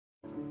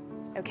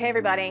Okay,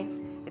 everybody,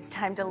 it's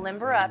time to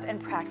limber up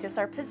and practice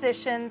our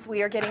positions.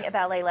 We are getting a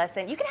ballet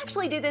lesson. You can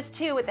actually do this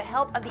too with the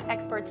help of the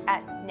experts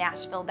at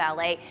Nashville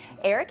Ballet.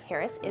 Eric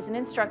Harris is an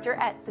instructor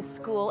at the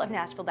School of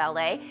Nashville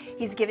Ballet.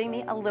 He's giving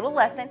me a little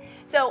lesson.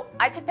 So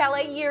I took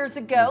ballet years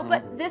ago,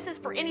 but this is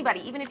for anybody,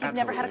 even if you've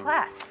never had a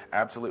class.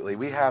 Absolutely.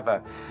 We have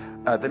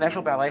the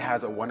Nashville Ballet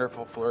has a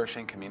wonderful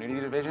flourishing community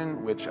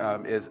division, which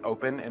is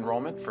open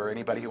enrollment for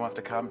anybody who wants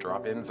to come.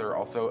 Drop-ins are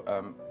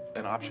also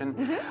an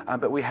option,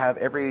 but we have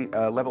every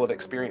level of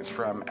experience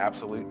from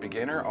absolute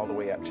beginner all the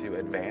way up to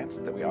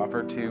advanced that we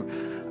offer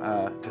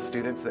to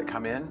students that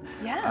come in.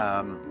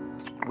 Yeah.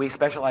 We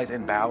specialize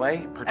in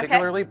ballet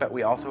particularly, but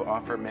we also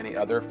offer many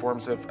other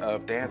forms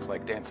of dance,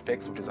 like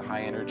DANCEFIX, which is a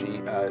high energy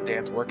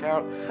dance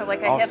workout. So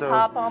like a hip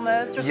hop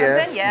almost or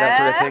yes, something? Yes, that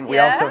sort of thing. We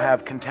also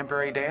have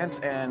contemporary dance,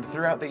 and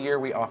throughout the year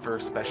we offer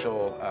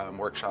special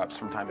workshops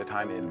from time to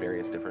time in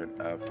various different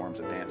forms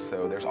of dance.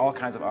 So there's all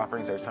kinds of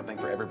offerings. There's something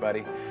for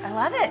everybody. I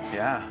love it.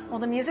 Yeah. Well,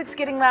 the music's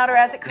getting louder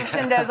as it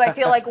crescendos. I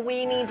feel like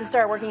we need to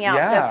start working out.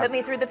 Yeah. So put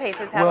me through the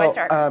paces. How do I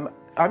start?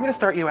 I'm going to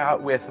start you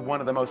out with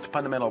one of the most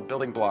fundamental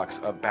building blocks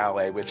of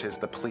ballet, which is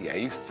the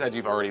plie. You said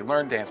you've already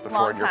learned dance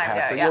before in your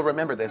past, so you'll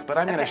remember this, but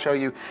I'm going to show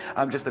you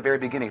just the very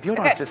beginning. If you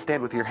want to just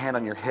stand with your hand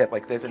on your hip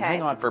like this and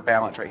hang on for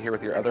balance right here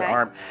with your other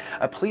arm.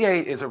 A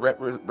plie is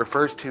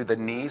refers to the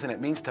knees, and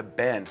it means to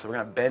bend. So we're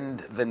going to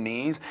bend the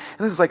knees.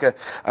 And this is like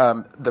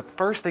the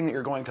first thing that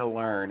you're going to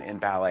learn in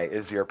ballet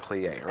is your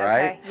plie,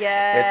 right?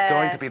 Yes. It's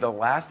going to be the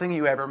last thing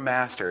you ever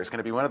master. It's going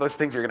to be one of those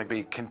things you're going to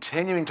be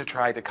continuing to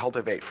try to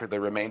cultivate for the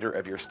remainder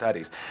of your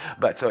studies.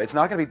 But so it's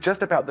not going to be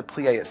just about the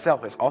plie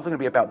itself. It's also going to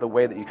be about the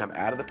way that you come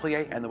out of the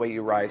plie and the way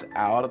you rise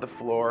out of the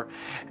floor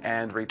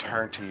and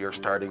return to your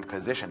starting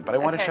position. But I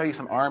want to show you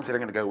some arms that are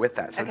going to go with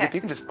that. So if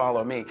you can just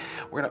follow me,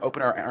 we're going to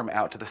open our arm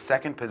out to the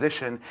second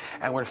position,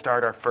 and we're going to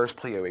start our first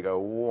plie. We go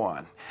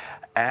 1,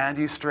 and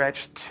you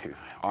stretch 2.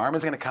 Arm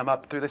is going to come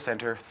up through the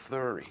center,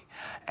 3,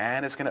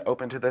 and it's going to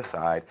open to the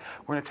side.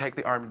 We're going to take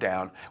the arm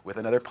down with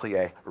another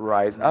plie,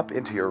 rise up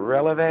into your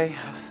releve,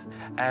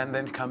 and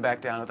then come back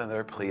down with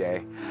another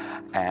plie,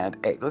 and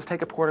 8. Let's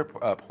take a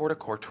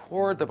port-a-corps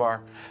toward the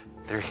bar,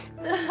 3,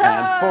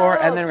 and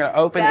 4, and then we're going to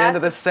open into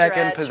the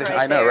second position.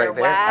 I know, right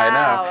there.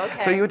 Wow. I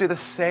know. So you would do the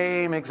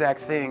same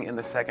exact thing in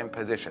the second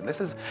position.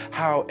 This is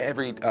how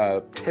every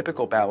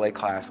typical ballet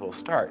class will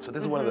start. So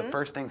this is one of the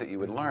first things that you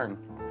would learn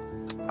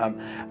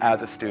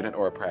as a student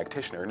or a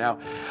practitioner. Now,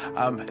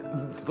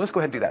 let's go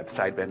ahead and do that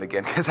side bend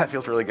again, because that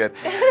feels really good.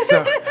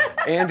 So,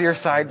 into your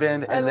side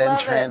bend, and then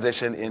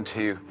transition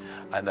into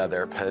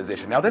another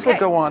position. Now, this will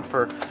go on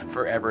for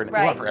forever, and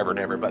not forever and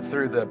ever, but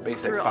through the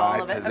basic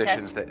 5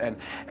 positions. That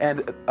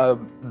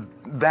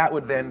that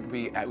would then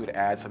be, I would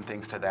add some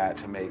things to that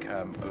to make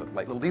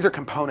like these are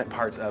component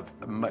parts of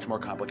much more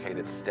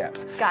complicated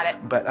steps. Got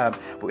it. But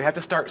we have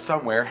to start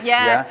somewhere.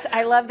 Yes,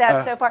 I love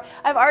that so far.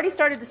 I've already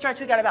started to stretch.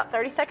 We got about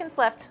 30 seconds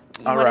left.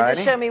 You want to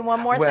just show me one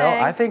more thing?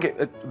 Well, I think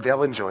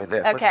they'll enjoy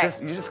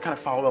this. You just kind of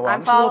follow along.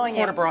 I'm following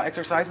you. Little port-a-bras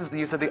exercises, the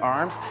use of the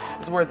arms.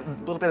 This is where a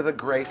little bit of the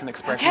grace and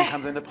expression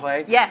comes into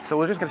play. Yes. So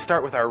we're just going to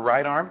start with our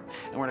right arm,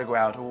 and we're going to go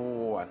out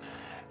 1,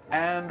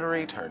 and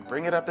return.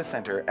 Bring it up the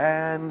center,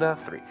 and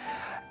 3,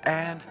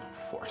 and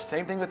 4.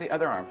 Same thing with the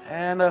other arm,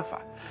 and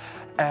 5,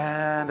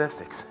 and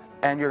 6.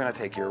 And you're going to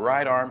take your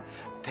right arm,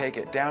 take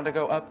it down to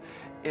go up.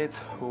 It's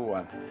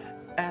 1,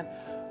 and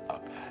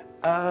up.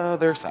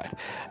 Other side,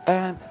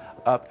 and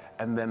up,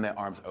 and then the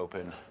arms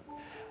open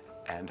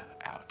and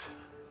out.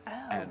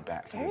 And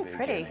back to the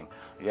beginning.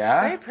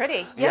 Yeah? Very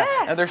pretty.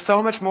 Yes. And there's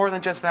so much more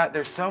than just that.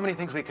 There's so many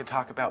things we could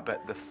talk about,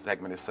 but this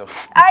segment is so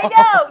small. I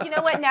know. You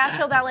know what?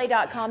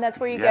 NashvilleBallet.com. That's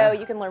where you go.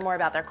 You can learn more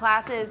about their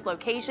classes,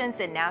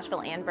 locations in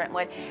Nashville and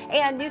Brentwood.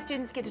 And new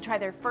students get to try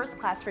their first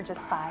class for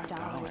just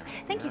 $5.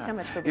 Thank you so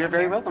much for being here. You're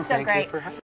very welcome. So Thank great. you for having me.